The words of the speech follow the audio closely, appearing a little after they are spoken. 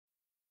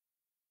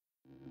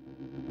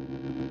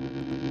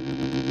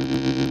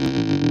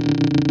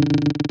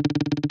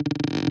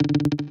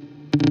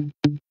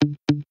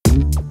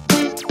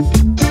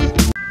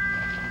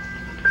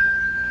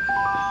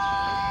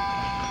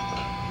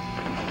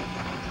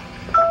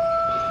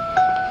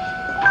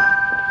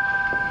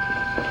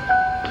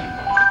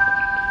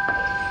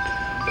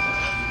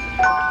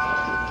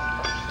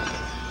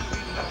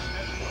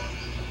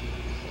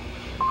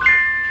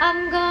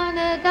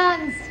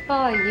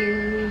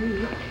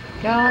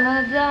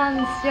gonna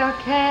dance your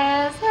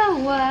cares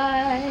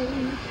away.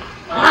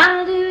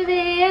 I'll do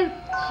the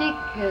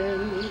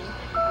Uchiko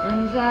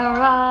and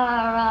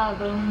Zara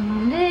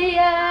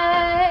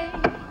Bundia.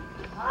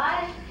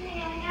 I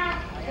sing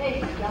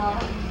happy song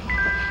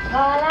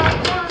while I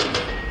dance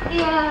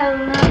all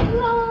night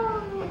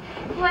long.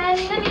 When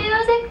the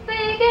music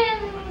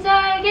begins,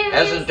 I give.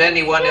 Hasn't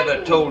anyone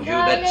ever told you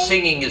that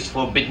singing is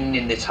forbidden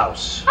in this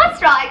house?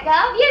 That's right,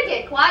 Gov. You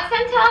did quite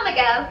some time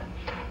ago.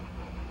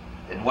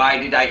 Then why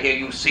did I hear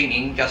you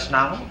singing just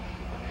now?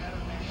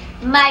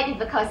 Maybe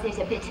because there's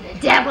a bit of the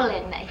devil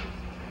in me.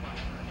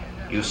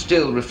 You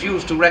still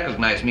refuse to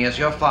recognize me as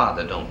your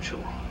father, don't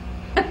you?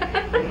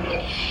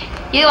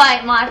 You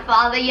ain't my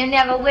father, you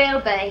never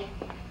will be.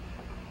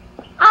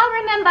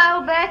 I remember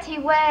old Bertie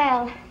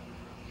well,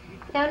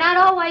 though not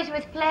always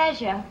with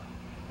pleasure.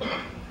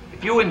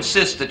 If you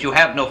insist that you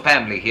have no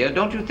family here,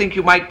 don't you think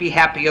you might be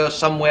happier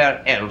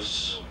somewhere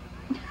else?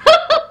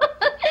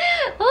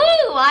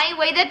 Ooh, ain't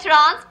we the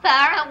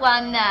transparent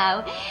one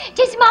now?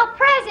 Does my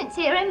presence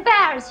here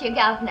embarrass you,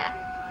 Governor?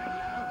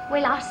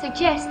 Well, I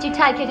suggest you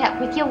take it up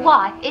with your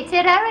wife. It's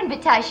at her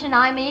invitation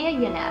I'm here,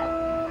 you know.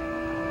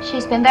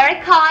 She's been very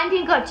kind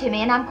and good to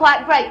me, and I'm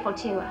quite grateful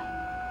to her.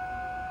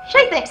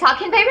 She thinks I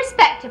can be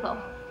respectable.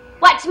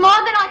 What's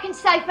more than I can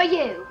say for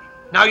you?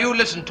 Now you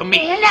listen to me.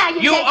 Yeah, now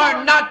you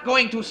are not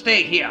going to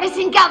stay here.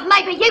 Listen, Gov,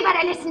 maybe you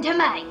better listen to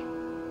me.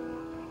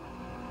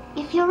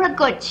 If you're a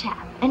good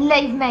chap and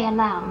leave me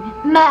alone,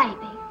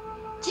 maybe,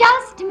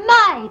 just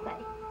maybe,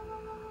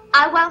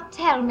 I won't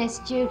tell Miss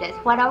Judith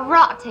what a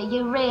rotter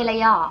you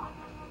really are.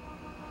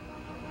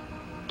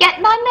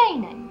 Get my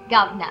meaning,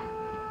 Governor?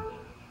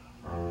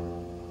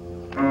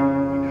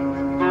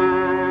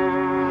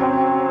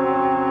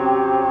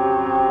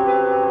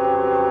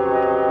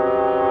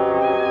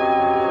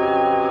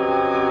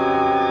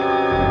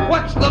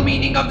 What's the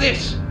meaning of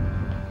this?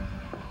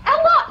 And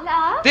what,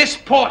 love? This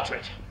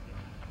portrait.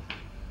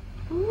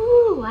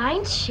 Ooh,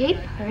 ain't she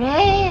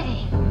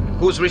pretty?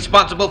 Who's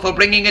responsible for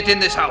bringing it in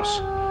this house?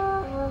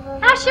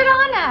 How should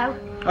I know?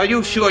 Are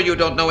you sure you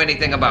don't know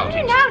anything about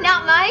it? No,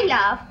 not me,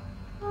 love.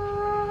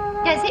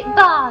 Does it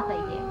bother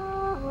you?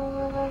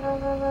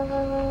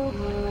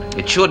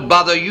 It should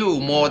bother you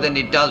more than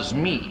it does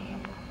me.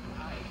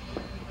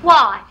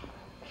 Why?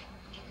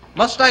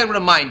 Must I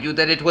remind you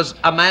that it was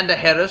Amanda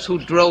Harris who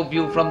drove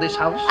you from this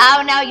house?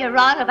 Oh, no, you're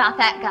wrong about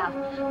that, Gov.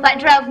 What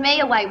drove me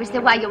away was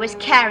the way you was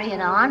carrying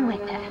on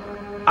with her.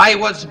 I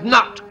was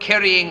not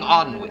carrying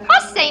on with her.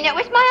 I seen it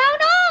with my own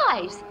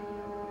eyes.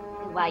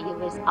 The way you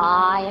was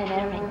eyeing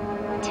her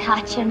and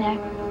touching her,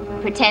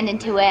 pretending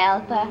to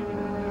help her.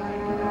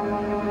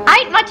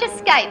 Ain't much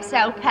escape,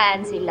 so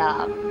Pansy,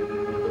 love.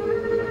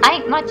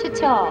 Ain't much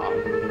at all.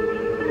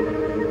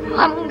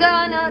 I'm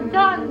gonna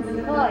dance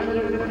for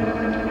you.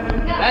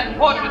 That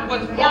portrait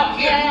was brought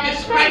here to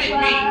discredit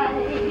me.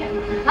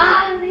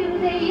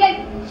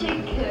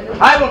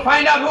 I will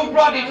find out who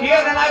brought it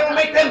here, and I will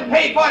make them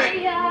pay for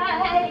it.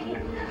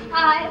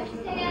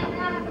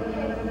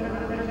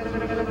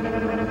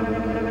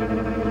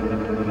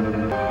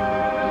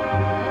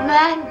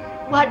 Man,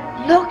 what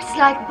looks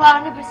like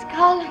Barnabas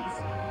Collins.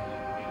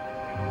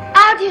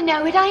 How do you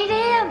know it ain't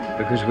him?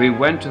 Because we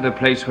went to the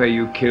place where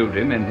you killed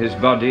him, and his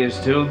body is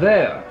still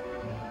there.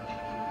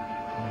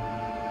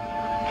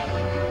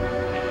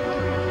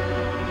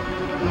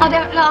 I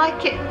don't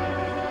like it.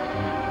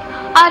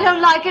 I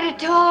don't like it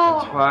at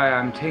all. That's why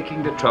I'm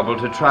taking the trouble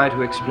to try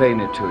to explain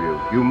it to you.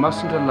 You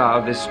mustn't allow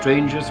this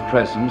stranger's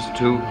presence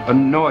to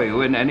annoy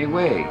you in any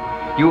way.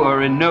 You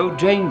are in no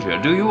danger.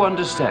 Do you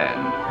understand?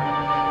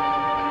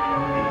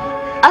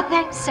 I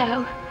think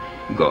so.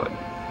 Good.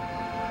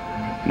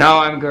 Now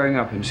I'm going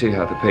up and see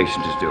how the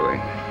patient is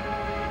doing.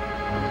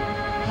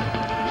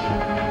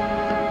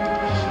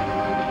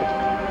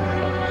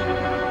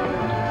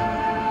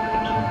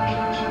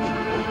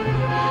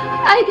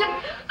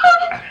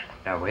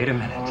 Now, wait a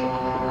minute.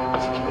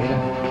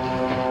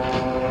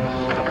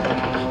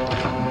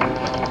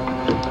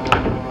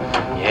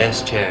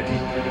 Yes, Charity.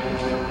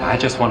 I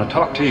just want to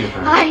talk to you.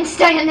 I ain't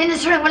staying in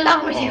this room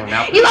alone with you.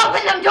 Now, you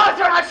open them doors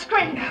or I'll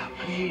scream. Now,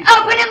 please.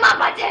 Open them up,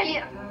 I tell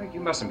you.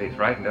 You mustn't be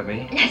frightened of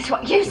me. That's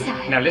what you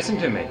say. Now, listen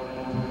to me.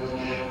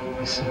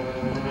 Listen.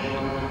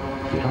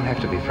 You don't have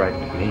to be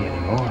frightened of me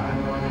anymore.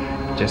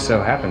 It just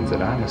so happens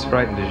that I'm as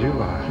frightened as you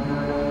are.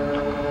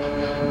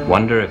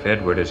 Wonder if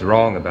Edward is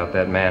wrong about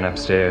that man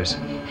upstairs.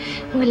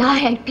 Well, I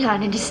ain't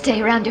planning to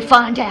stay around to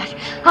find out.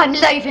 I'm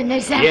leaving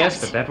this house. Yes,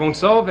 but that won't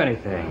solve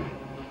anything.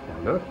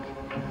 Now, look.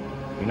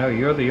 You know,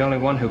 you're the only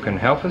one who can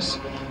help us.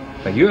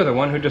 But you're the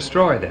one who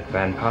destroyed that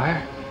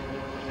vampire.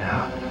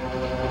 Now,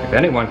 if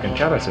anyone can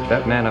tell us if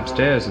that man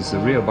upstairs is the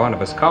real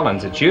Barnabas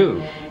Collins, it's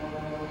you.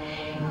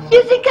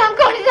 You think I'm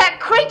going to that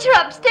creature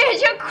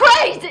upstairs? You're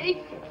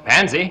crazy.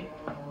 Pansy?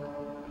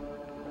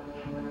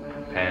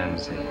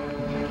 Pansy.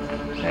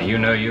 Now, you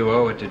know you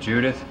owe it to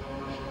Judith.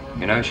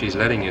 You know she's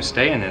letting you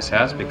stay in this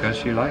house because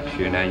she likes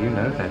you. Now, you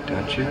know that,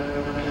 don't you?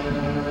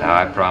 Now,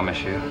 I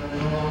promise you,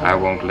 I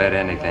won't let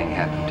anything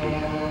happen to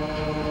you.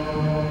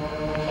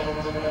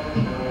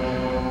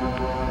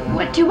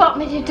 What do you want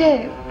me to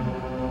do?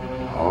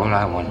 All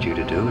I want you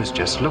to do is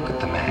just look at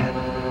the man.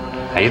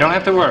 Now, you don't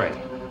have to worry.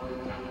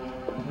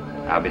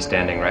 I'll be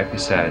standing right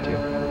beside you.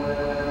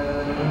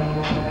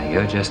 Now,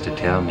 you're just to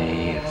tell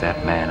me if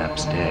that man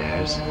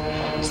upstairs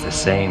is the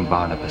same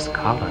Barnabas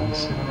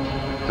Collins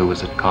who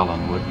was at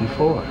Collinwood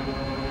before.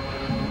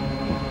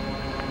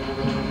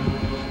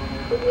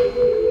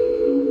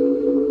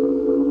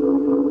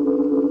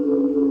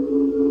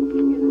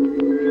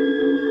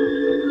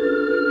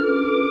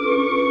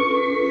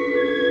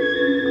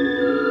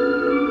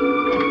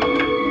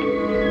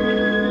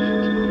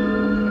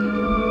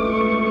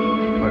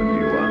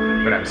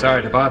 I'm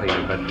sorry to bother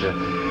you, but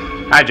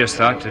I just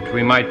thought that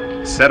we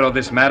might settle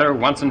this matter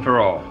once and for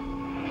all.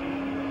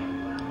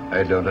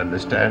 I don't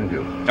understand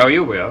you. Oh,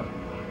 you will.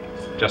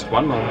 Just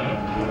one moment.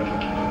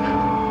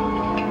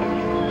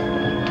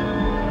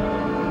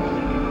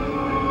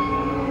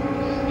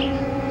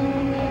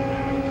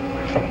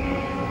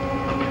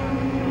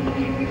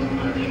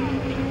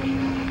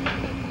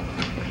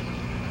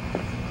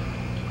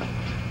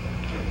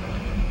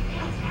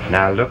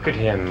 Now look at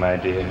him, my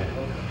dear.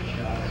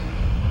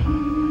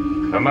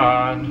 Come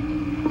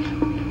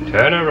on,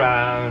 turn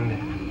around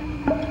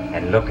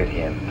and look at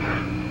him.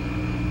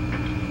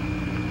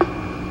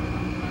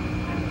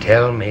 And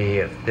tell me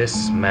if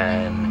this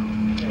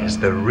man is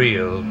the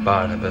real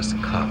Barnabas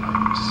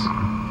Collins.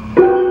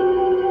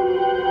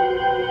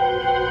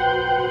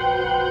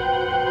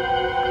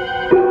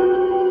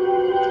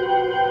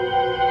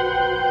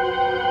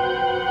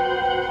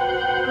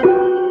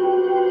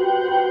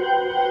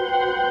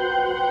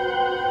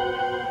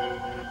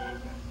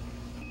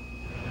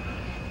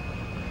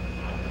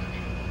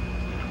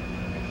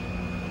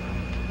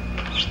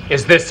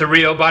 Is this the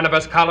real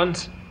Barnabas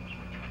Collins?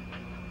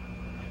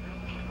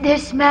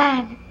 This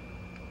man.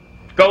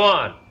 Go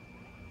on.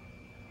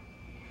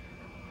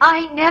 I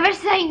ain't never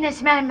seen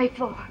this man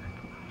before.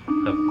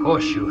 Of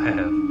course you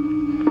have.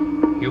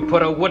 You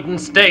put a wooden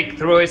stake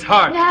through his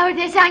heart. No,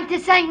 this ain't the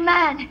same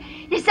man.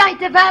 This ain't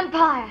the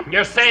vampire.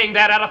 You're saying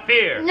that out of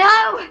fear.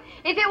 No!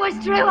 If it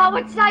was true, I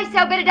would say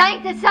so, but it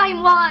ain't the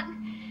same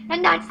one.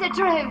 And that's the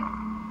truth.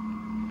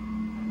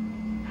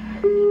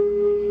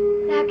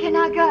 Now, can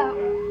I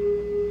go?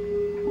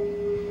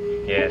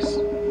 Yes.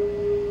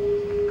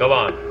 Go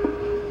on.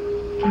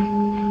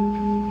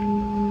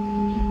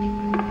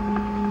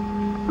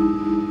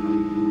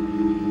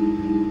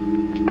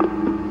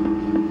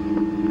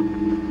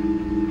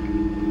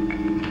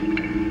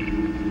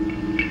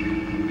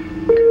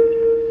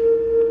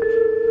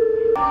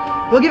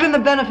 We'll give him the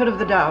benefit of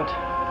the doubt.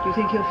 Do you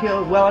think he'll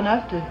feel well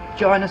enough to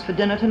join us for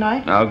dinner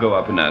tonight? I'll go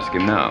up and ask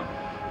him now.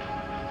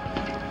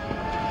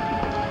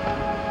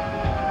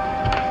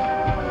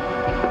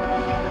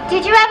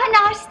 Did you have a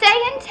nice day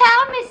in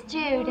town, Miss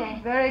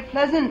Judy? Very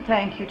pleasant,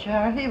 thank you,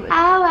 Charity. Oh,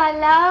 how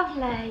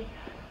lovely.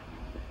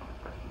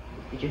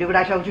 Did you do what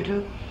I told you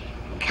to?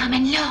 Come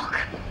and look.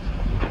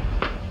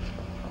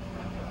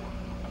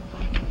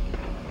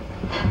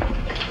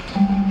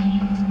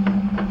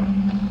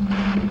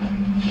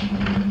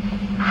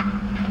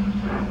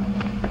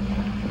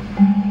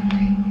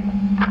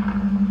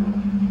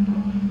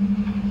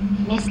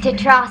 Mr.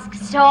 Trask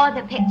saw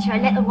the picture a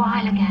little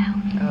while ago.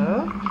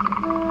 Oh?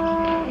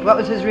 What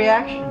was his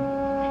reaction?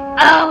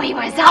 Oh, he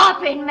was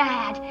hopping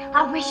mad.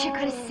 I wish you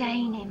could have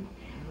seen him.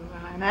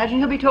 I imagine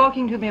he'll be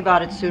talking to me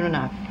about it soon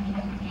enough.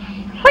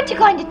 What you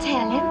going to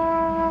tell him?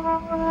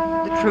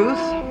 The truth?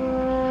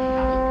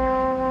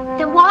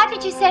 Then why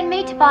did you send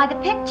me to buy the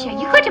picture?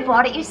 You could have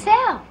bought it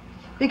yourself.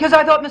 Because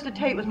I thought Mr.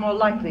 Tate was more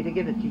likely to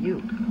give it to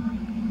you.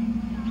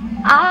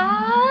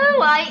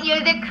 Oh, ain't you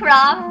the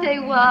crafty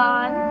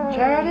one?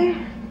 Charity,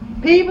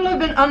 people have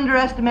been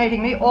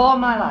underestimating me all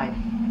my life.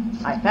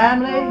 My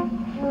family,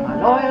 my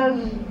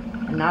lawyers,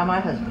 and now my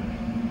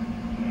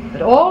husband.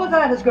 But all of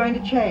that is going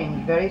to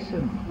change very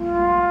soon.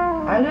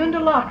 I learned a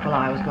lot while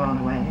I was gone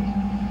away.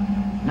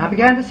 And I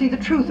began to see the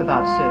truth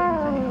about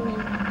certain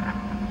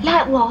things.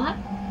 Like what?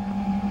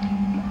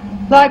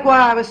 Like why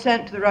I was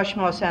sent to the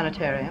Rushmore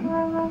Sanitarium.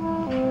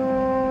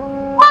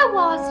 Why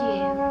was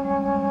you?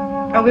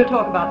 Oh, we'll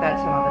talk about that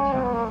some other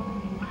time.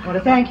 I want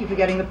to thank you for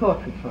getting the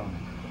portrait for me.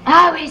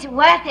 Oh, it's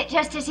worth it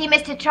just to see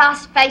Mr.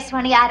 Trask's face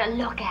when he had a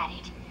look at it.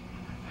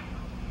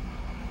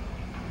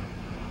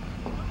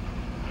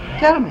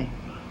 Tell me,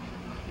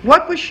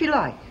 what was she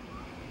like?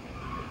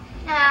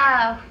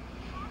 Oh,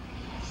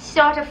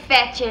 sort of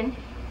fetching.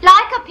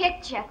 Like a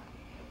picture.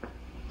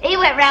 He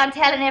went round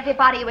telling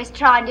everybody he was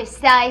trying to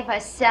save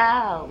her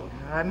soul.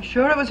 I'm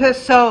sure it was her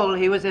soul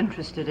he was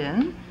interested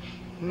in.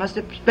 He must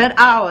have spent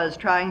hours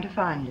trying to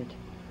find it.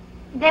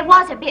 There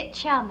was a bit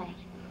chummy.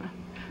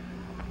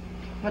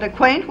 What a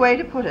quaint way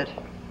to put it.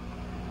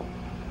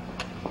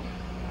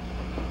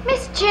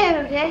 Miss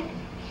Judy,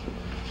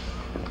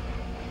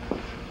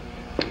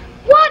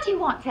 why do you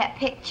want that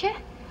picture?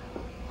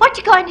 What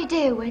you going to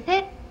do with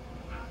it?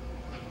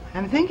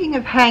 I'm thinking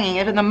of hanging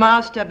it in the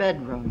master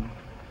bedroom.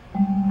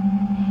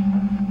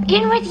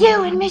 In with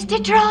you and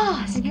Mr.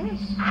 Trask. Yes,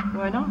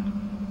 why not?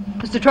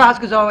 Mr.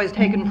 Trask has always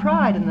taken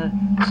pride in the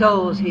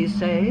souls he's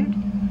saved.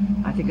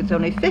 I I think it's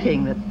only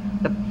fitting that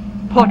the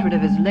portrait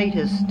of his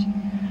latest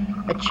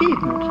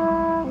achievement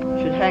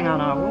should hang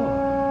on our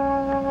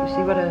wall. You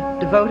see what a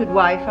devoted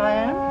wife I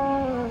am?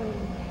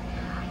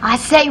 I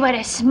see what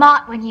a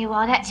smart one you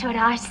are, that's what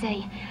I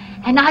see.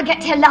 And I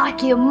get to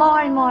like you more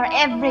and more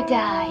every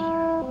day.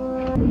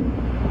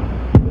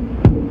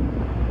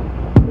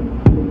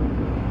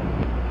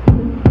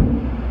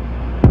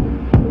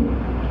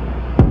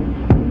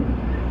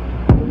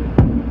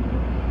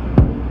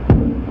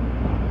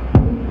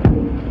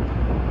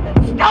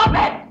 Stop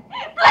it!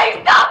 Please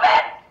stop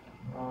it!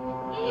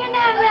 You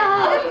know,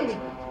 love.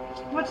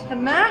 What's the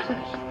matter?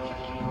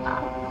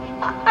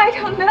 I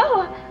don't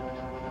know.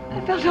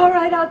 I felt all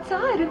right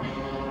outside, and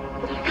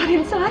when I got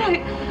inside,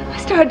 I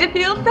started to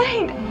feel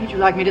faint. Would you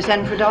like me to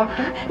send for a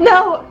doctor?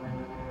 No.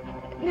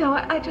 No,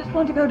 I just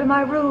want to go to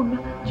my room.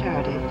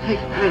 Charity, take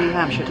Lady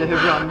Hampshire to her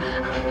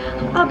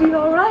room. I'll be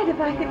all right if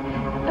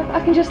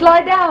I can just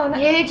lie down.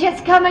 You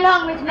just come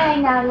along with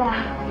me now,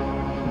 love.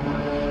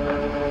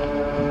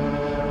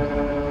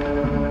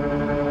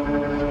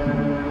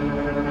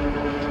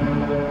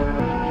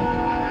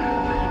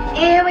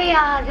 Here we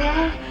are,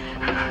 then.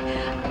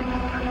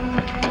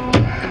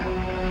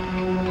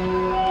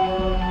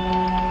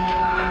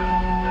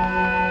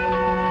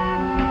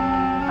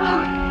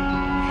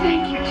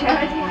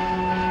 Charity.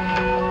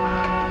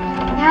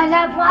 Now,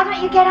 love, why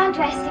don't you get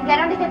undressed and get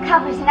under the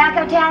covers and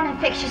I'll go down and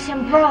fix you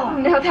some broth.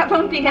 No, that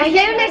won't be Now,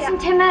 necessary. you listen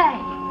to me.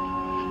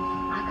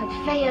 I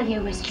could feel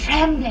you was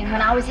trembling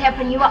when I was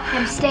helping you up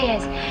them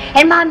stairs.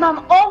 And my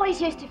mum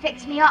always used to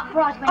fix me up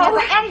broth whenever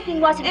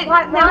anything wasn't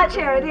quite No, right.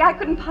 Charity, I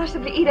couldn't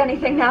possibly eat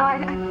anything now.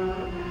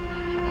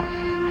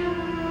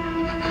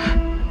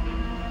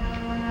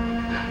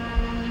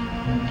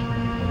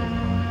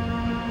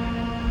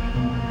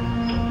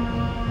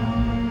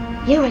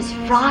 You was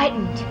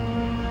frightened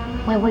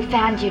when we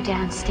found you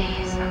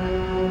downstairs.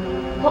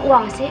 What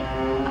was it?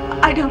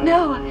 I don't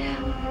know.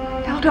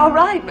 I felt all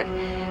right, but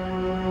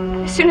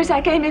as soon as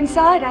I came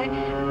inside, I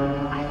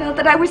felt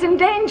that I was in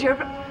danger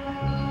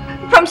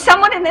from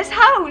someone in this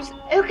house.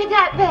 Who could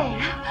that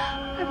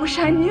be? I wish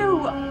I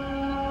knew.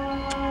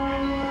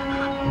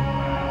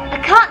 I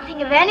can't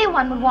think of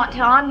anyone would want to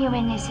harm you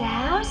in this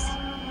house.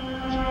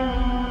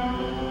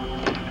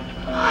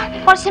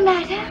 What's the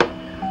matter?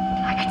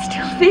 I can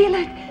still feel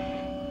it.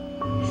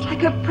 It's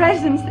like a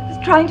presence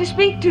that's trying to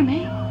speak to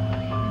me.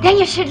 Then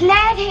you should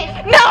let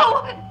it.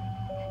 No!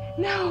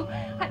 No,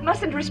 I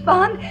mustn't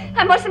respond.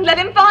 I mustn't let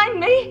him find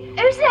me.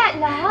 Who's that,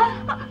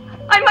 love?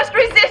 I must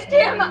resist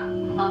him.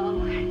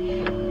 Oh,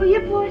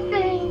 you poor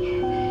thing.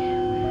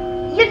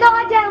 You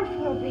lie down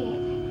for a bit.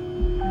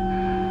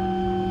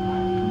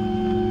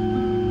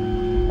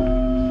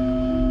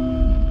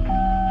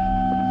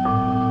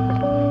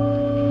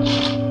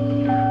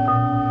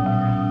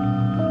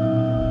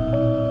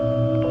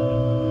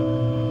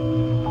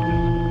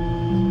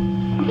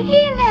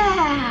 Here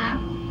now.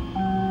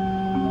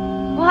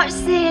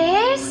 What's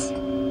this?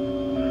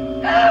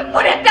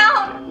 Put it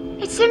down.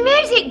 It's a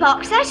music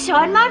box I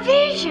saw in my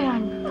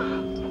vision.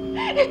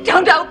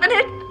 Don't open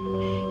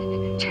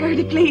it.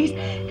 Charity, please,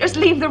 just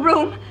leave the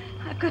room.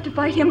 I've got to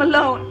fight him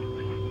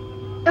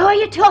alone. Who are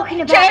you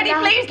talking about? Charity,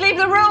 now? please leave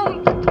the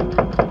room.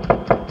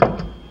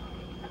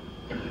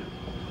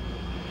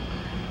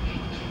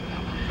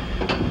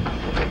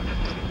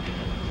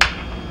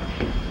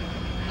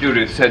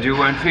 Judith said you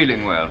weren't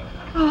feeling well.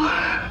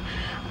 Oh,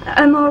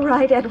 I'm all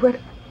right, Edward.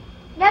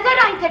 Now,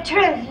 that ain't the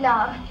truth,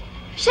 love.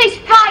 She's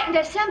frightened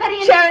of somebody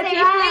in Charity,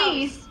 this house.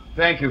 please.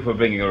 Thank you for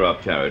bringing her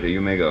up, Charity.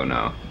 You may go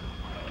now.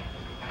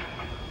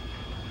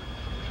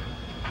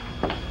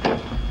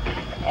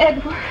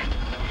 Edward.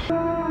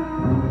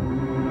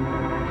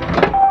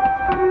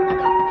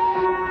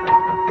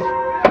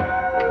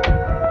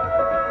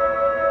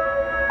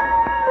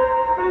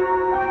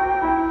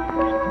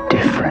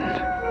 Different.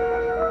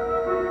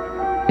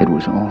 It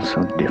was all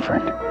so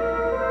different.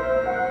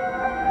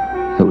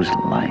 Those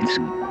lights,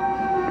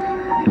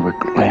 they were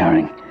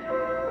glaring.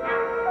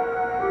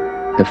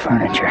 The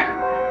furniture.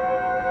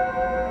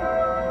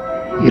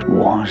 It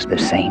was the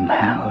same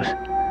house.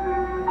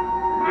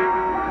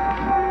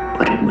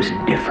 But it was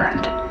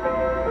different.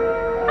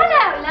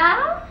 Hello,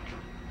 love.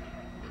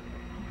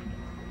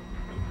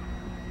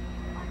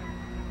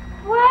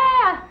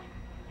 Well,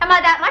 am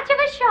I that much of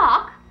a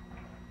shock?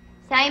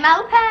 Same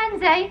old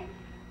Pansy.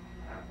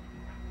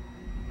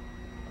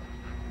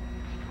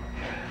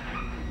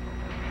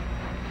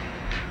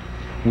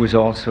 It was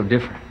all so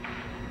different.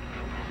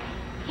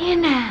 Here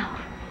now.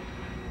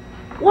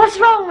 What's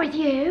wrong with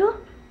you?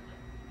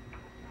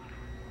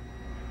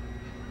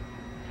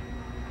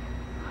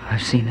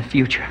 I've seen the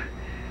future.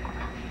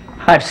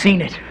 I've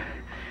seen it.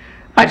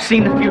 I've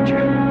seen the future.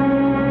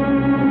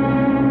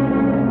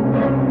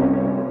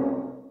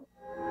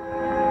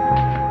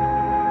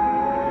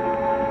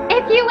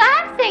 If you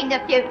have seen the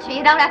future,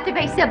 you don't have to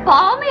be so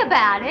balmy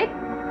about it.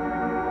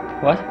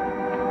 What?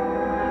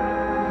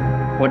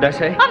 What'd I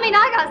say? I mean,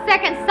 I got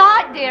second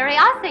sight, dearie.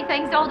 I see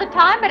things all the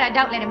time, but I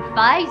don't let them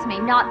faze me,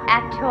 not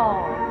at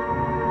all.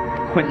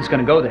 Quentin's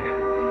gonna go there.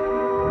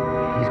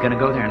 He's gonna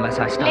go there unless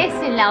I stop.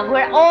 Listen, love,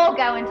 we're all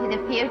going to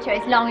the future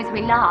as long as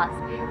we last.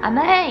 I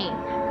mean,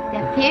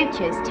 the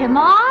future's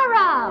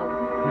tomorrow.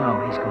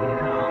 No, he's going to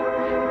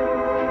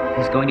go.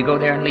 He's going to go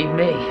there and leave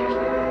me.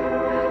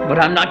 But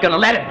I'm not gonna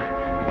let him.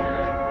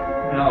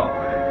 No,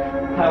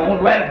 I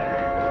won't let him.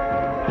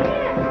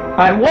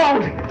 I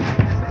won't!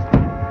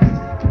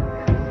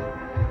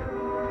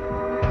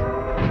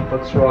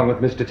 What's wrong with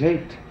Mr.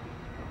 Tate?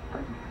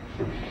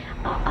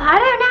 I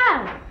don't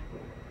know.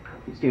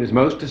 He seems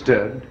most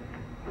disturbed,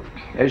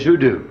 as you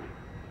do.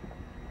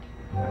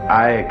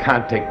 I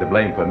can't take the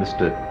blame for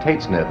Mr.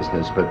 Tate's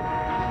nervousness, but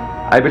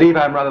I believe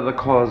I'm rather the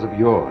cause of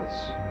yours.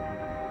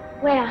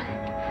 Well,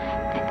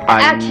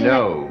 I actually...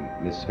 know,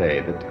 Miss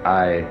Faye, that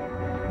I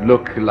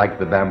look like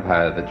the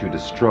vampire that you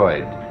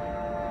destroyed.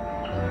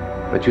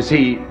 But you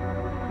see,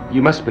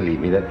 you must believe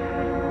me that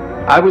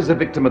I was the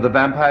victim of the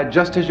vampire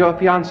just as your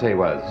fiancé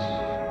was.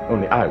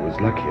 Only I was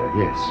luckier,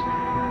 yes.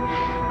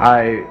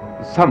 I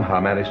somehow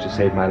managed to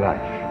save my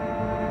life.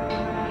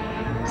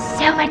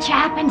 So much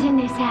happens in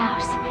this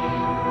house.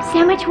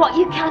 So much what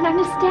you can't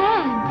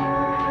understand.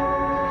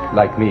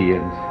 Like me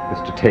and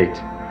Mr. Tate.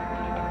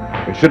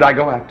 Should I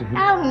go after him?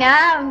 Oh,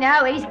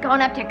 no, he's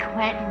gone up to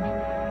Quentin.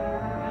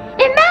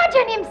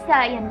 Imagine him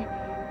saying,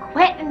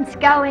 Quentin's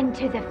going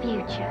to the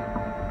future.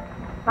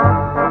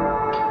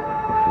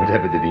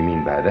 Whatever did he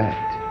mean by that?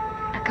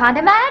 I can't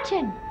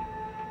imagine.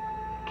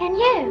 Can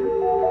you?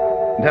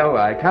 No,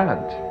 I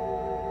can't.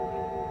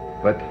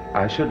 But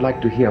I should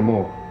like to hear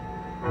more.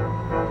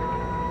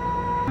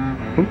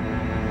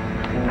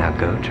 Now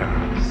go,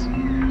 Charles.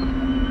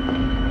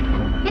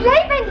 You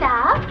leaving,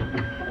 love?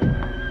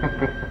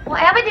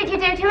 Whatever did you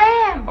do to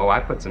him? Oh, I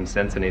put some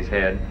sense in his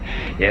head.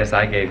 Yes,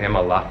 I gave him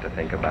a lot to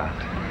think about.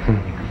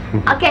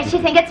 I guess you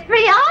think it's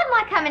pretty odd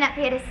my coming up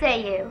here to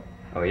see you.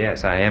 Oh,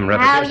 yes, I am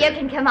rather Oh, busy. you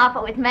can come off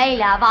it with me,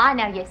 love. I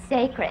know your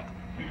secret.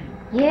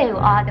 You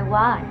are the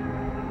one.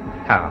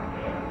 How?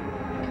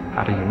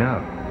 How do you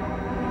know?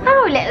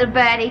 Oh, little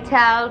birdie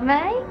told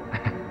me.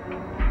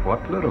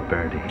 What little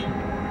birdie?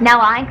 No,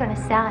 I ain't gonna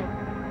say.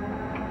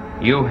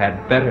 You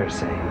had better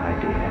say, my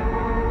dear.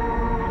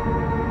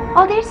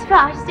 Oh, there's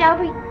frost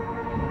over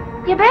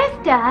your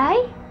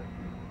birthday.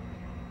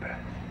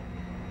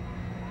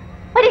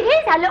 But it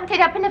is. I looked it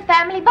up in the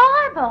family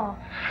Bible.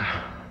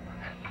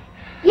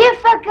 You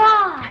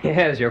forgot.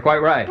 Yes, you're quite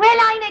right.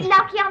 Well, ain't it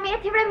lucky I'm here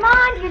to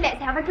remind you?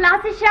 Let's have a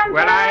glass of champagne.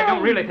 Well, I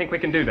don't really think we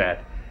can do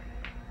that.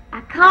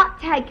 I can't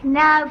take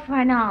no for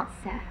an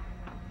answer.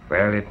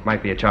 Well, it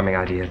might be a charming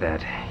idea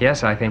that.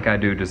 Yes, I think I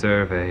do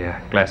deserve a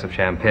glass of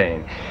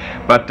champagne.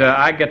 But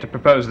I get to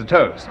propose the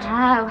toast.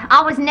 Oh,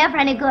 I was never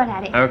any good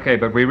at it. Okay,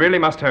 but we really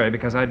must hurry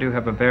because I do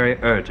have a very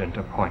urgent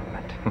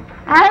appointment.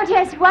 Oh,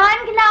 just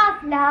one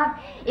glass, love.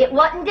 It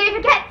wouldn't do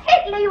to get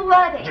tiddly,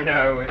 would it?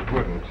 No, it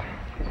wouldn't.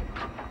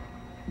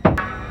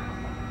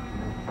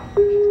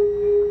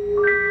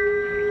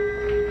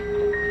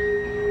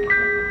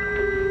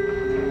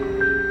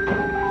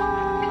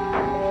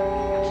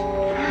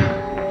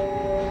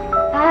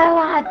 Oh,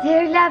 I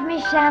do love me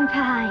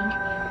champagne.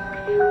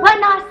 One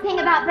nice thing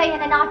about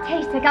being an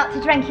artiste, I got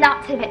to drink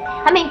lots of it.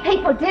 I mean,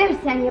 people do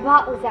send you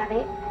bottles of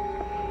it.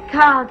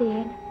 Carl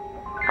did.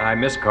 I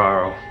miss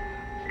Carl.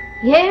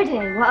 You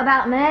do? What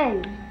about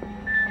me?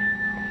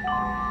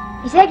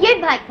 You said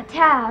you'd make the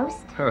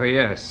toast. Oh,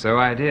 yes, so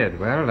I did.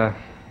 Well,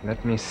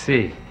 let me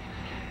see.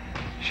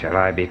 Shall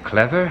I be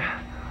clever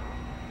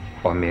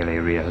or merely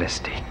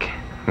realistic?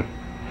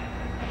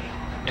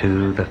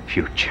 To the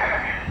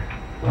future.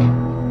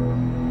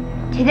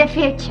 To the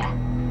future.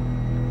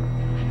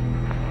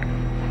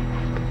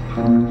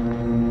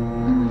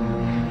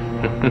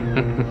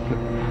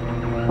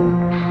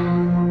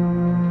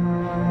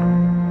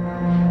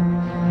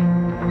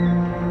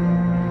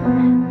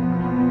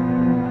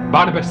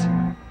 Barnabas.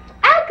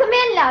 Oh, come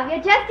in, love.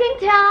 You're just in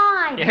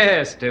time.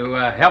 Yes, to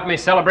help me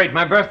celebrate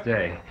my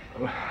birthday.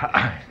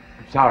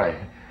 Sorry.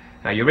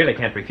 Now, you really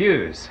can't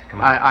refuse.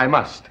 Come on. I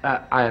must.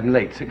 I am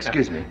late.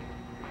 Excuse me.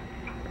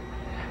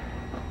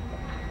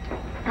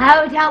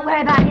 Oh, don't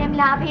worry about him,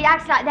 love. He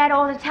acts like that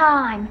all the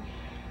time.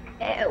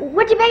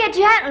 Would you be a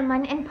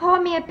gentleman and pour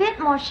me a bit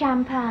more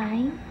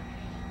champagne?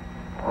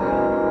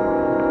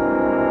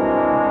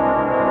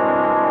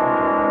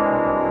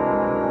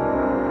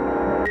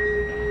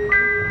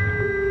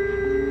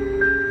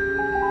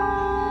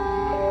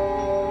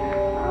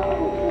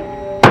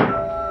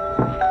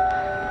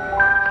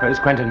 Where's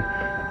Quentin?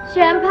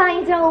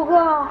 Champagne's all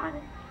gone.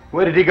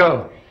 Where did he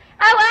go?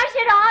 Oh, how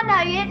should I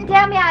know? You didn't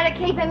tell me how to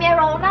keep him here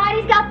all night.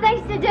 He's got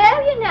things to do,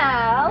 you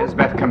know. Has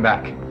Beth come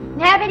back?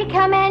 Nobody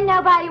come in,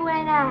 nobody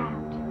went out.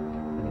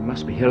 He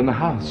must be here in the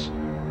house.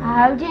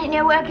 Oh, didn't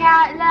it work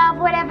out, love?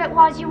 Whatever it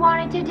was you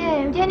wanted to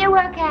do. Didn't it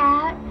work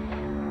out?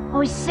 I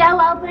was so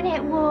hoping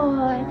it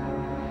would.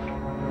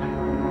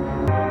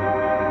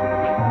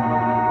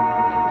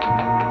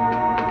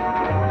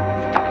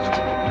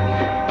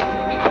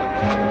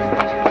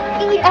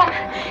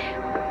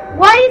 Yeah.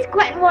 What does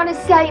Quentin want to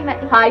say to me?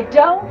 I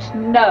don't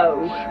know.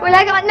 Well,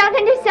 I got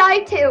nothing to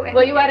say to him.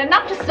 Well, you had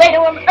enough to say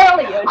to him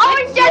earlier.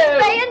 I was didn't just you?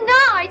 being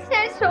nice.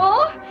 There's that's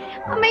all.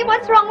 I mean,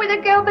 what's wrong with a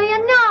girl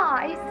being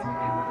nice?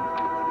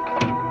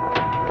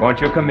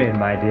 Won't you come in,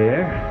 my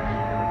dear?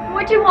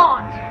 What do you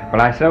want?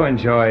 Well, I so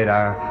enjoyed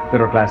our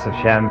little glass of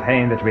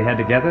champagne that we had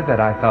together that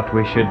I thought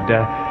we should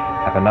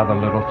have another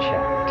little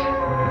chat.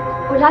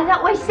 Well, I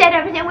thought we said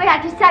everything we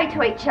had to say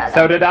to each other.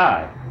 So did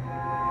I.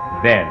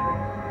 Then,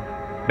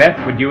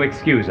 Beth, would you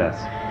excuse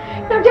us?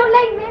 No, don't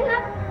leave me.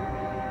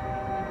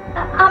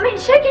 I mean,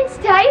 she can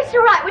stay. It's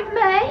all right with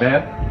me.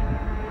 Beth?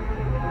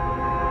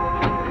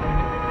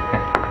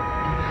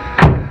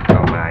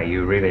 Oh, my,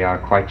 you really are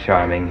quite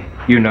charming.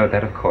 You know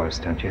that, of course,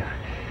 don't you?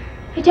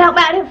 It don't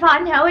matter if I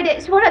know it.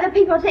 It's what other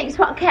people think's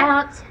what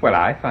counts. Well,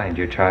 I find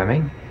you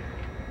charming.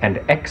 And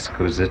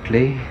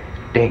exquisitely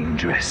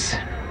dangerous.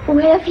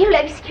 Well, if you'll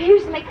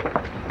excuse me.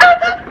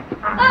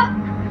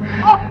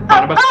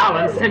 Barnabas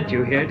Collins sent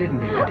you here,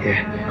 didn't he,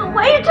 dear?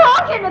 What are you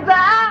talking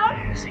about?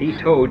 Yes, he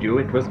told you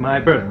it was my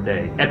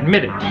birthday.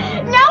 Admit it. No,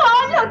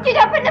 I looked it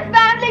up in the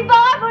family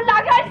Bible,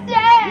 like I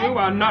said. You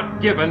are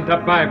not given to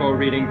Bible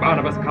reading.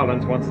 Barnabas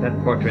Collins wants that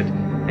portrait,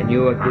 and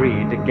you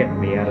agreed to get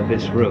me out of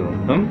this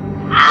room,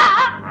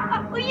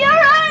 You're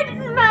hurting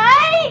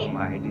me.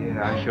 My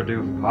dear, I shall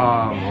do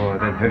far more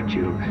than hurt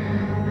you,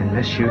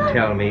 unless you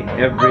tell me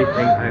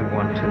everything I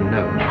want to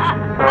know.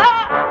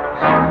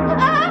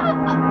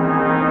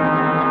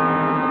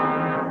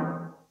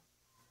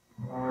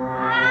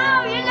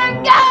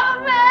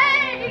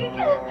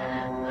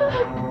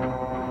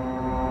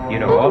 You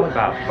know all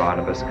about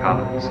Barnabas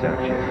Collins,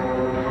 don't you?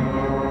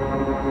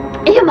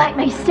 You make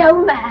me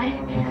so mad.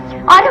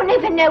 I don't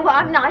even know why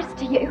I'm nice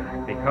to you.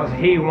 Because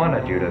he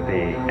wanted you to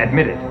be.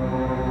 Admit it.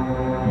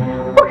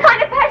 What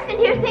kind of person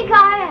do you think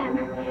I am?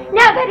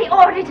 Now that he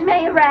ordered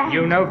me around.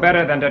 You know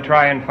better than to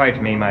try and fight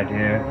me, my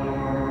dear.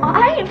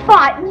 I ain't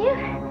fighting you.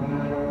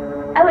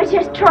 I was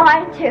just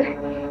trying to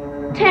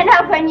turn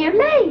up when you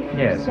leave,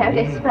 Yes, so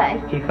to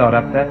speak. He thought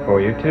up that for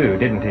you, too,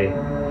 didn't he?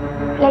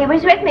 He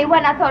was with me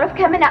when I thought of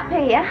coming up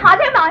here. I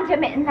don't mind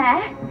admitting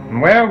that.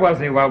 Where was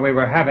he while we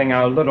were having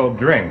our little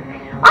drink?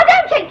 I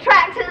don't keep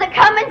tracks of the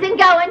comings and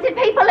goings of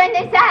people in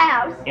this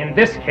house. In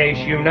this case,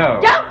 you know.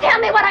 Don't tell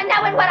me what I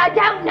know and what I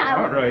don't know.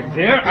 All right,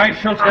 dear, I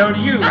shall tell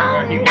you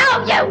what he...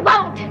 No, you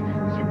won't,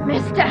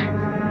 mister.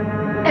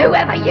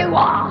 Whoever you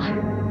are.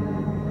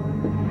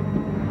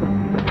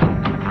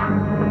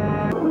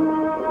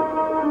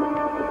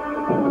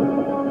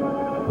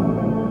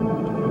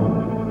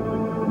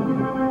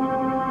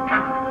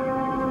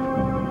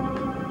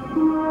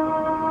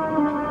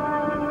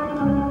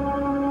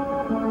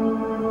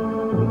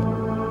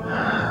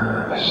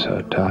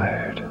 So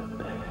tired.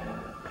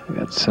 I've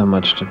got so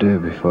much to do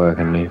before I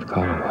can leave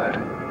Collinwood.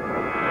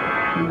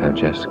 I've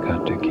just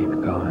got to keep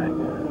going,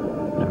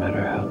 no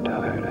matter how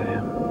tired I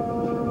am.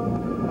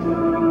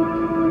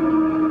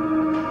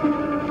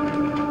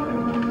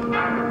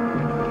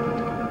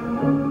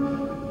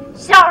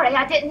 Sorry,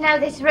 I didn't know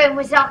this room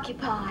was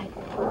occupied.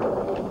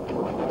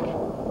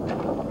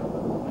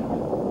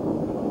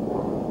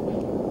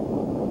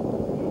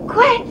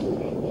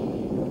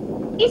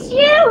 Quentin! It's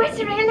you! It's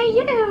really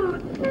you!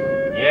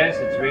 Yes,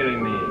 it's really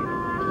me.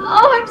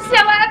 Oh, I'm so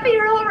happy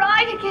you're all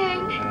right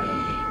again.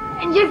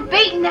 And you've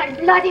beaten that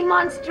bloody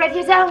monster at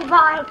his own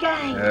vile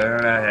game.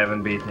 Well, I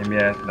haven't beaten him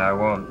yet, and I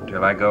won't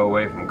until I go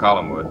away from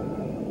Collinwood.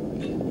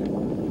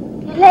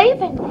 You're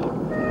leaving?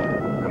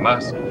 I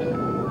must.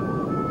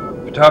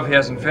 Petofi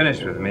hasn't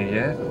finished with me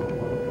yet.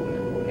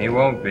 He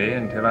won't be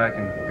until I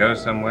can go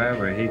somewhere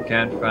where he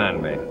can't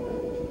find me.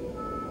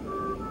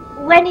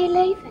 When are you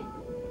leaving?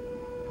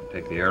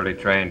 Take the early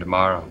train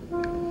tomorrow.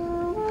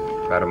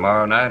 By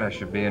tomorrow night, I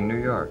should be in New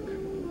York.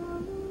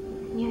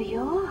 New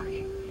York?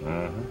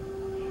 Mm-hmm.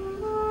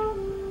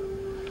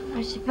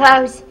 I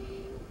suppose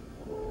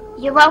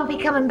you won't be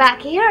coming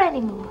back here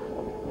anymore.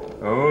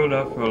 Oh,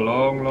 not for a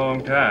long,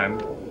 long time.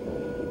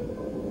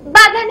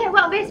 But then it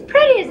won't be as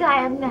pretty as I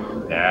am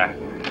now. Yeah.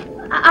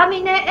 I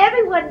mean,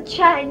 everyone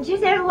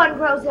changes, everyone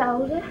grows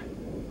older.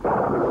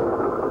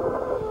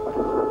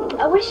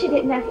 I wish you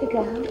didn't have to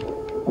go.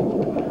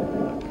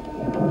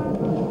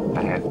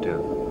 I have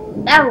to.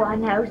 Oh, I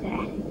know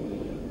that.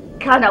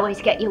 Can't always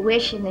get your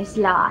wish in this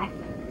life.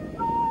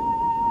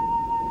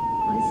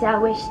 Once I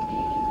wished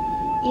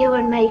you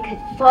and me could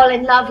fall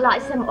in love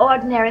like some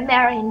ordinary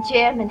Mary and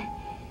Jim and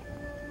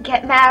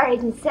get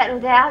married and settle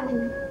down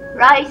and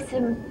raise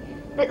some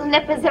little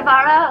nippers of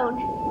our own.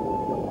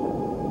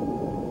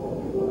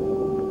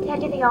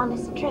 Tell you the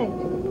honest truth,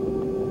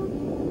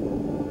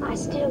 I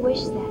still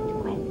wish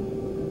that, Quentin.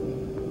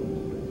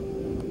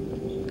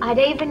 I'd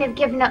even have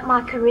given up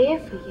my career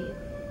for you.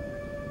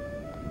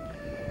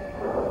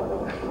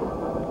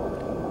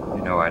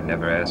 You know I'd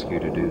never ask you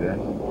to do that.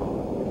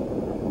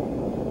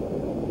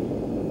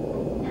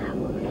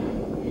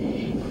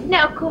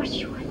 No, of course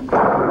you wouldn't. Well,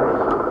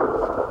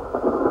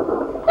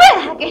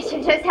 I guess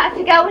you just have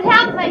to go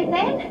without me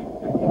then.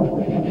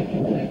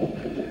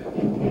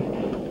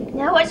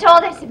 Now, what's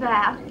all this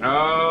about?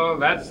 Oh,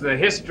 that's the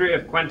history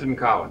of Quentin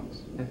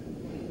Collins.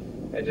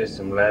 Just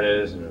some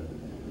letters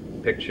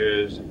and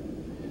pictures,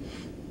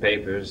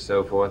 papers,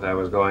 so forth I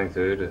was going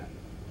through to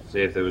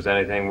See if there was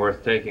anything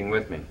worth taking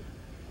with me.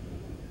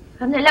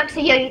 From the looks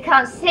of you, you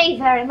can't see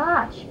very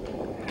much.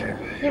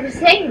 Never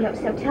seen you look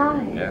so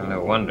tired. Yeah,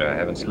 no wonder. I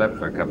haven't slept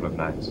for a couple of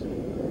nights.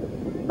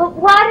 But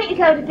why don't you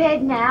go to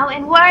bed now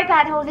and worry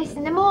about all this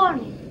in the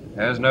morning?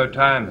 There's no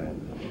time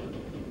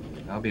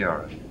then. I'll be all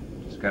right.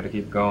 Just got to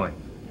keep going.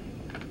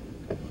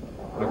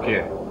 Look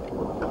here.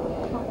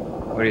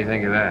 What do you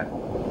think of that?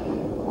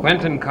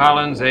 Quentin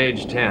Collins,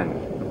 age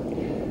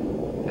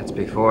 10. That's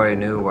before he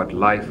knew what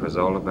life was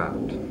all about.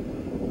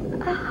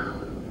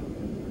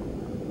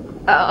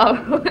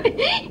 Oh,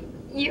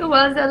 you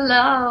was a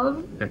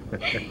love.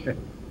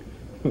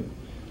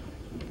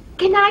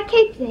 Can I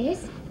keep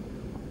this?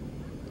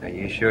 Are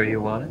you sure you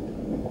want it?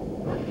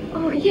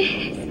 Oh,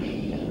 yes.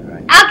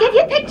 Right. I'll give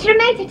you a picture of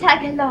me to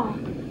take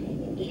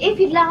along, if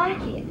you'd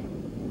like it.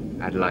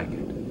 I'd like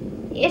it.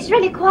 It's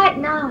really quite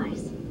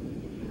nice.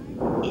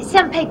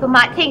 Some people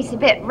might think it's a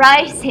bit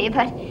racy,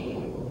 but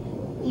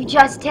you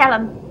just tell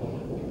them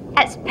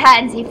that's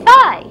Pansy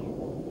Faye.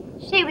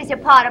 She was a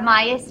part of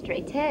my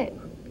history, too.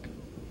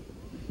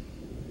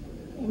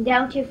 And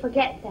don't you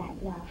forget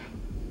that, love.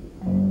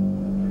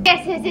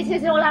 Guess this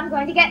is all I'm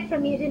going to get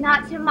from you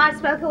tonight, so I might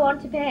as well go on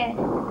to bed.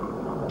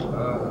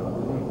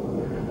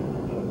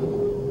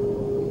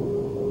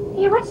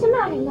 Here, what's the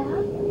matter,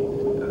 love?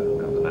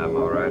 Nothing, I'm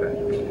all right.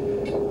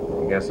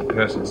 I guess a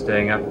person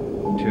staying up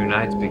 2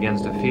 nights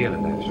begins to feel it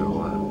after a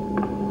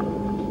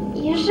while.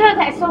 You sure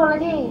that's all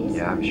it is?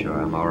 Yeah, I'm sure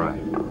I'm all right.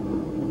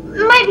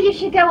 Maybe you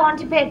should go on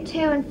to bed, too,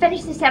 and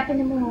finish this up in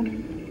the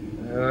morning.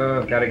 Oh,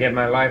 I've got to get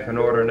my life in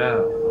order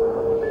now.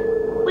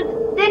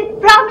 Well, then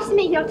promise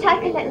me you'll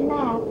take a little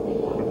nap.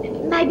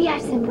 Maybe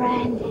have some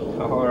brandy.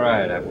 All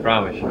right, I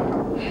promise you.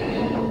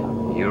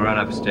 You run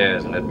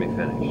upstairs and let me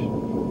finish.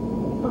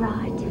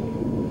 Right.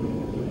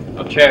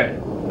 Oh, Charity.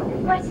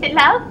 What's it,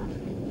 love?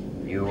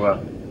 You,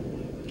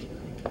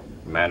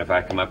 mind if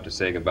I come up to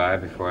say goodbye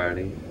before I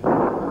leave?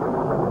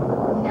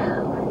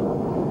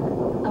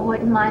 No. I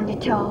wouldn't mind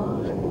at all.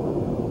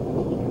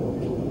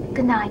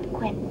 Good night,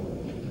 Quentin.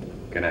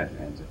 Good night,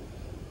 Pansy.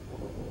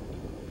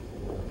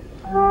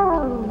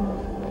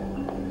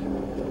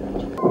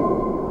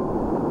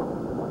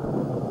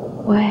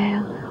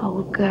 Well,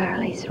 old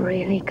girl is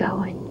really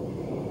going.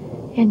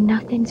 And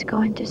nothing's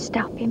going to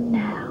stop him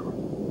now.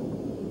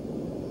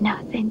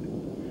 Nothing.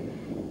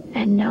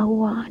 And no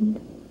one.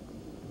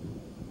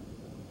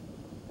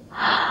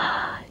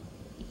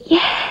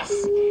 Yes.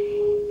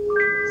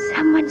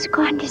 Someone's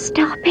going to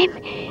stop him.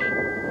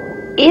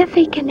 If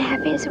he can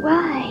have his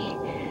way.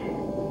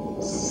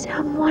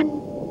 Someone.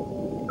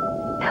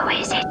 Who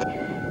is it?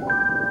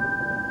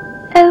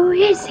 Who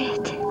is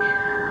it?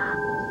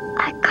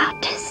 I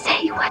got to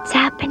see what's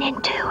happening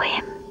to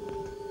him.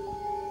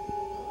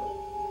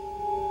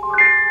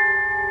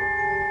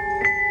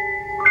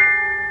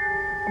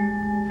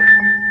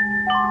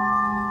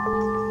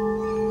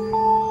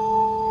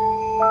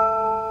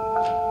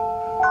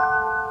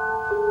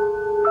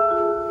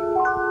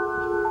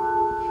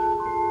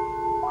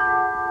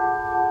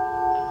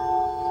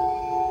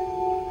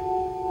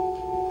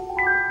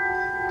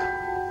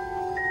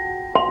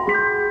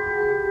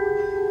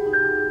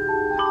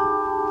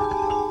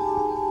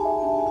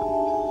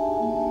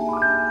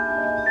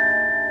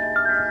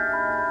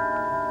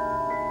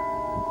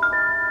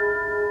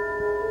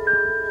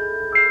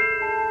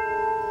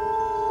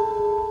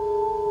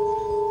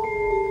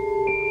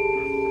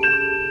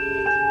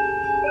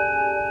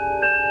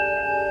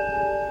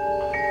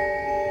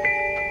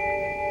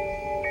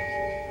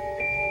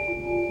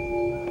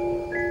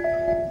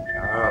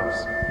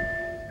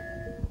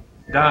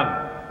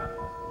 Done.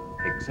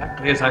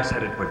 Exactly as I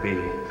said it would be.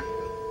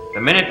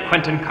 The minute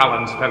Quentin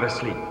Collins fell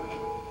asleep.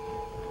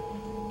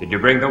 Did you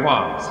bring the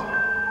wands?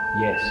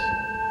 Yes,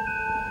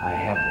 I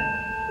have them.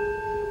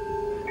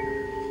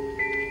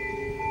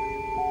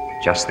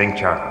 Just think,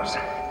 Charles.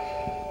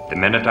 The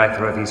minute I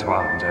throw these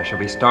wands, I shall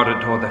be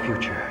started toward the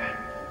future.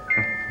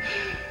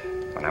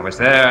 When I was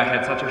there, I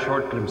had such a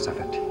short glimpse of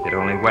it. It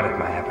only whetted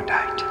my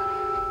appetite.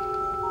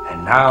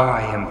 And now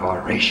I am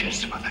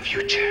voracious for the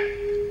future.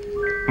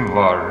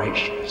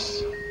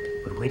 Voracious.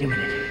 But wait a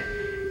minute.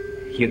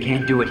 You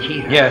can't do it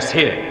here. Yes,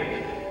 here.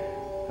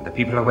 When the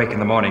people awake in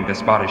the morning,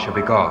 this body shall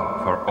be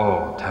gone for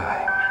all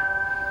time.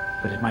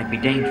 But it might be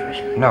dangerous.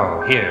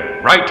 No,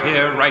 here, right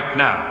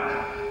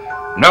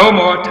now. No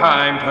more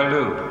time to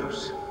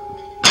lose.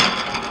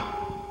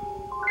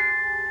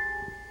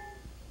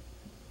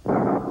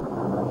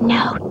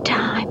 No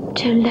time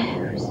to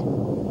lose.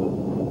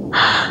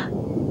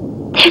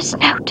 There's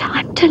no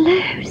time to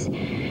lose.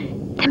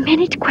 The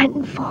minute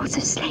Quentin falls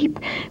asleep,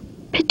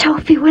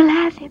 Petofi will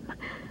have him.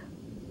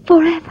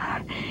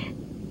 Forever.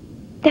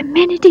 The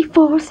minute he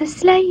falls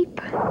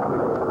asleep.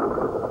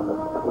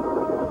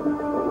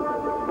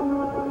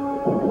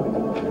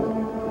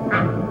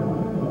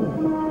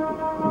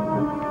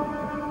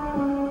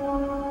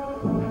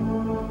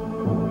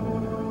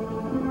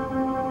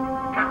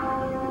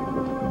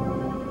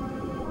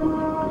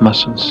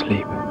 Mustn't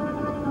sleep.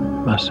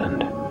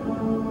 Mustn't.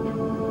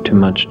 Too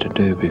much to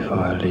do before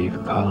I leave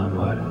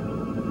Collinwood.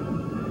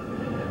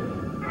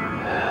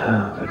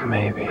 But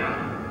maybe,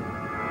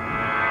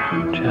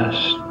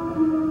 just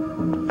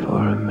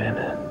for a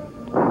minute.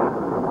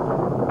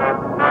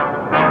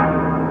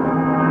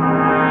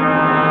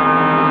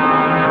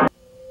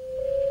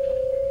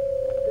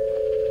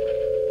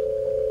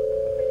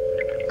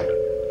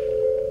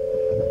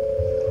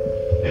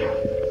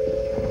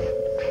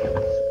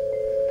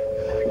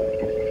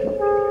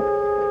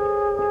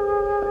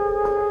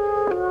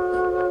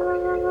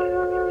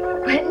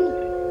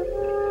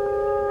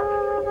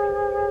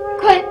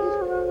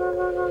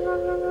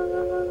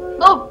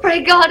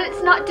 Pray God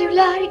it's not too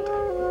late.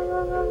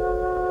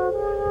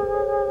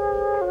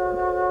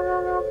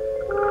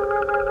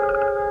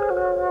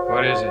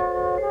 What is it?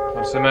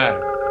 What's the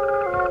matter?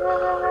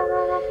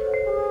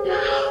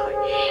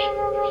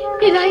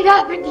 It ain't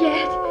happened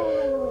yet.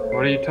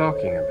 What are you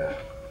talking about?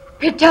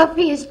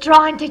 Petofi is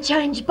trying to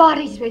change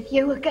bodies with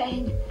you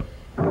again.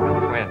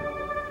 When?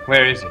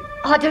 Where is he?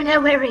 I don't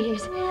know where he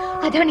is.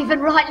 I don't even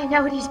rightly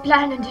know what he's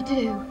planning to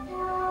do.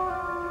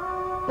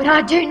 But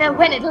I do know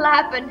when it'll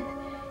happen.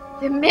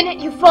 The minute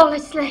you fall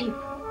asleep.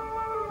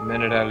 The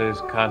minute I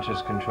lose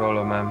conscious control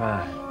of my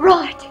mind.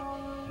 Right.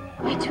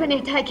 That's when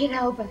he'll take it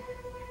over.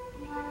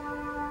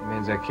 It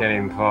means I can't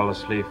even fall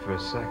asleep for a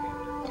second.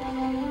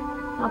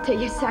 Until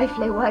you're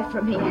safely away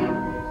from here.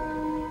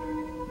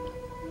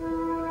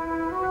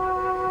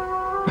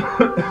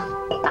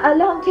 How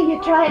long till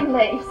your train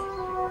leaves?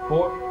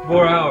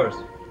 4 hours.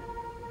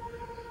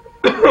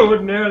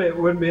 Ordinarily, it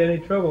wouldn't be any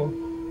trouble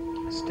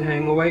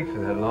staying awake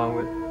for that long,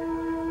 but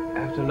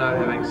after not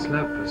having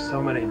slept for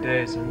so many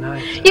days and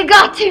nights... You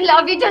got to,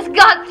 love. You just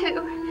got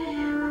to.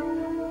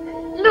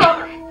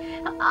 Look,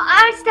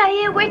 I'll stay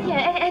here with you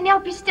and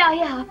help you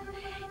stay up.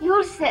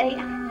 You'll see.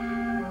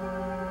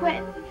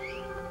 Quentin.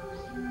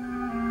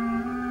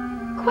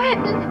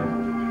 Quentin.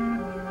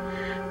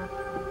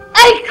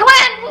 Hey,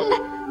 Quentin!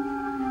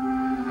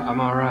 I'm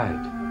all right.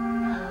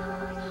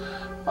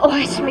 Oh,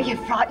 I swear you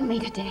frightened me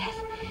to death.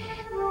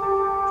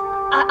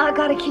 I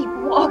gotta keep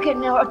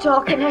walking or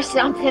talking or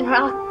something, or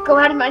I'll go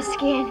out of my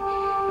skin.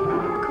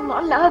 Come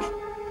on, love.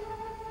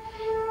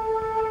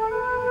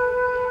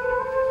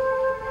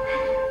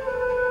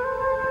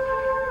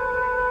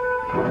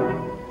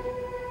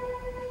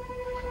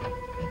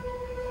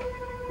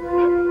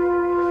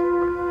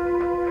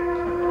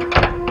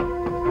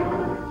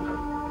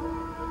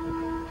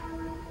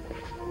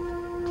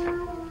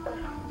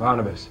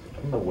 Barnabas.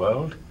 In the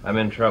world? I'm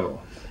in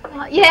trouble.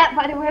 Not yet,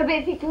 but it will be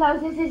if he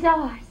closes his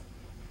eyes.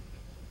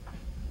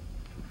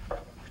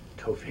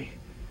 Petofi.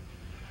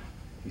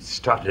 He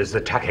started his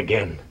attack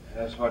again.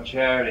 That's what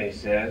Charity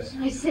says.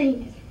 I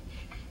seen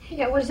it.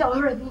 It was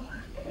horrible.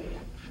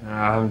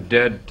 I'm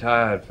dead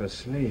tired for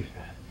sleep.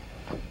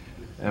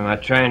 And my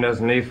train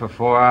doesn't leave for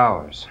 4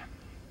 hours.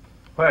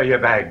 Where are your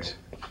bags?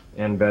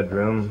 In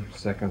bedroom,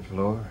 2nd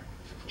floor.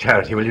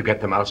 Charity, will you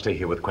get them? I'll stay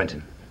here with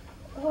Quentin.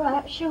 All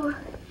right, sure.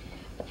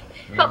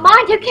 But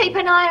mind you keep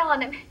an eye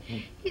on him.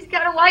 He's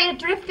got a way of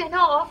drifting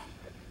off.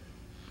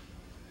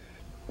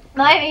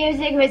 My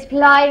music was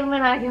playing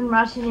when I came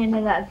rushing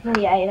into that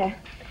theater.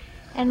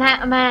 And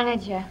that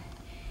manager,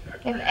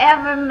 if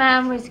ever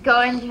man was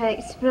going to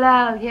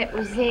explode, it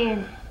was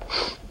him.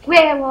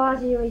 Where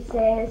was you, he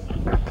says.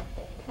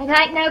 It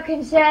ain't no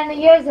concern of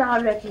yours, I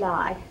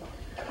replied.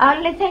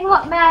 Only thing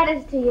what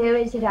matters to you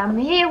is that I'm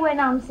here when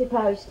I'm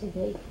supposed to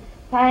be.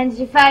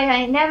 Pansy Faye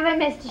ain't never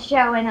missed a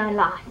show in her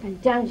life,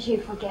 and don't you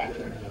forget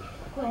it.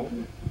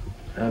 Quentin.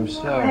 I'm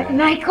sorry.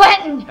 Nay,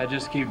 Quentin. I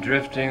just keep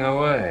drifting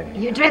away.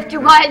 You drift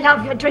away,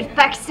 love, you drift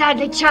back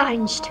sadly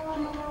changed.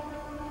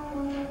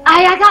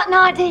 Hey, I got an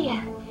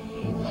idea.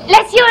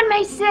 Let's you and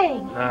me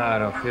sing. No, I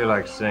don't feel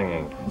like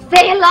singing.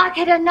 Feel like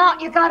it or not,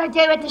 you gotta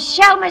do it. The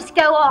show must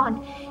go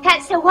on.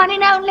 That's the one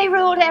and only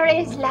rule there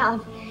is,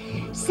 love.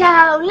 So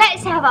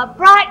let's have a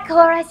bright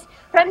chorus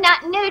from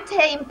that new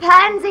team,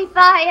 Pansy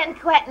Faye and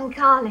Quentin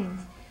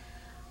Collins.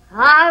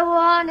 I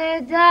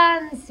wanna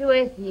dance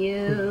with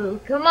you.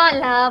 Come on,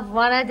 love,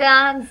 wanna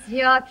dance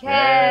your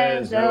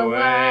cares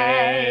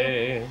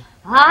away.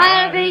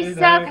 I'll be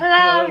so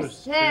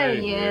close to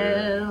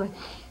you.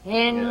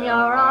 In your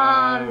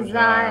arms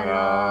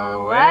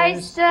I'll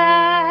always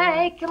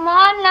stay. Come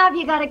on, love,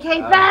 you gotta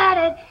keep at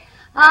it.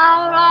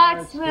 Our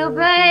hearts will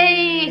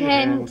beat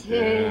in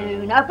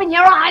tune. Open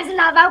your eyes,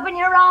 love, open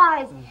your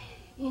eyes.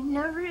 In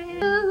the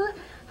room,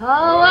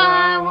 oh,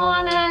 I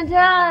wanna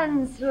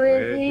dance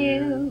with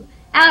you.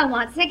 And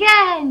once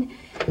again,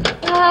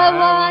 I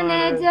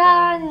wanna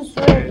dance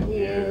with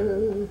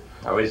you.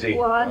 How is he?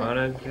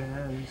 Wanna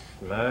dance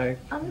like...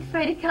 I'm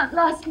afraid it can't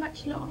last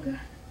much longer.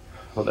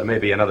 Well, there may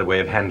be another way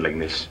of handling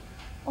this.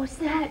 What's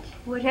that?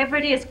 Whatever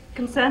it is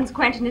concerns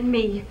Quentin and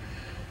me.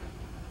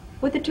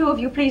 Would the two of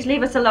you please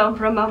leave us alone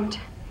for a moment?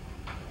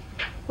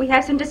 We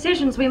have some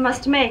decisions we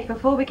must make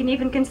before we can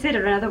even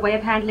consider another way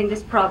of handling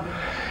this problem.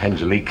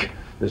 Angelique,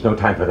 there's no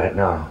time for that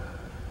now.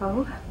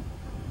 Oh?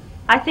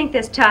 I think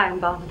there's time,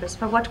 Barnabas,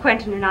 for what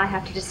Quentin and I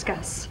have to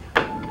discuss.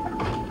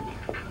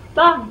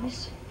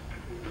 Barnabas?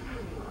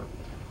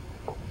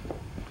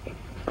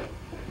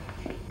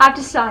 I've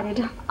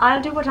decided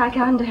I'll do what I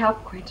can to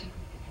help Quentin.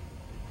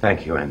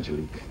 Thank you,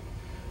 Angelique.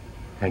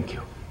 Thank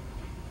you.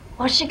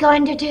 What's she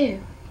going to do?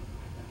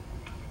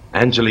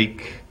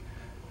 Angelique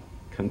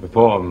can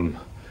perform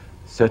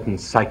certain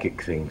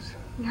psychic things.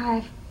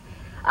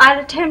 I'll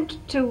attempt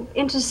to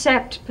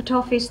intercept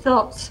Petofi's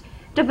thoughts,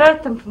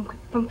 divert them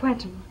from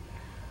Quentin.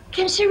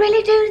 Can she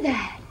really do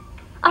that?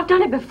 I've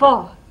done it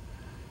before.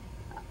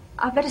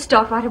 I'd better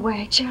start right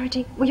away.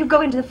 Charity, will you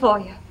go into the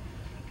foyer?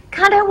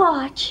 Can't I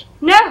watch?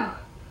 No.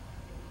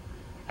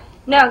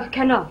 No, you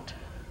cannot.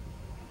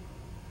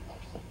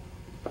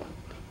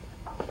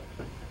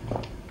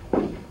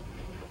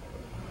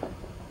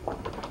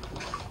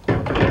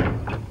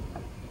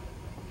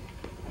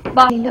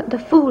 You look the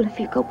fool if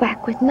you go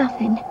back with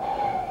nothing.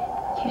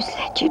 You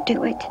said you'd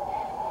do it.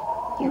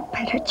 You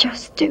better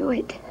just do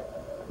it.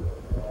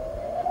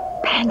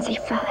 Pansy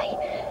Faye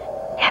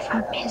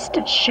never missed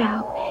a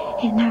show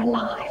in her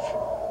life.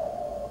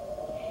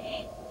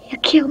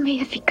 He'll kill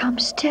me if he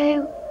comes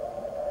to.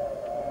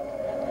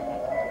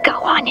 Go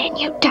on in,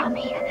 you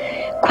dummy.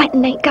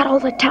 Quentin ain't got all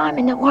the time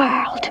in the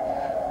world.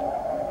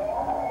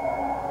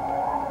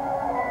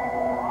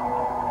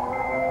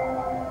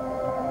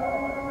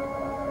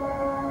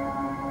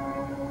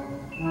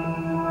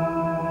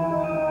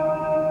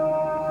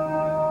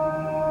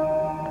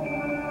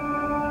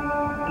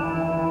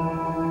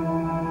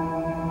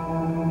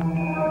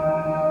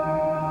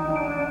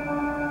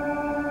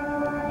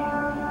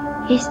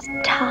 His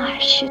tie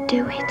should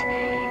do it.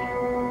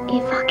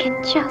 If I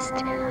can just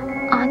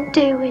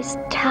undo his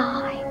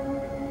tie.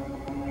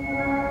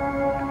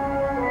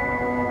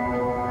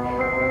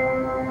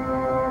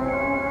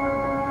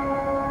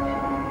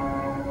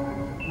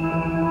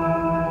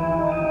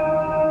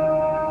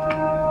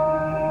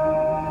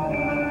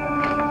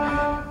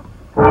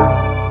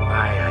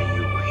 Why are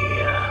you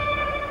here?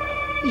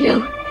 You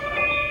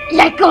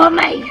let go of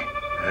me.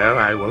 No,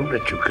 I won't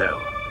let you go.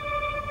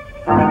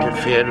 You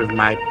interfered with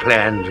my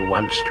plans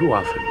once too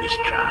often, Miss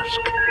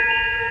Trask.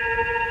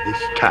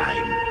 This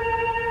time,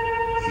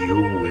 you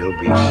will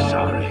be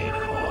sorry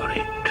for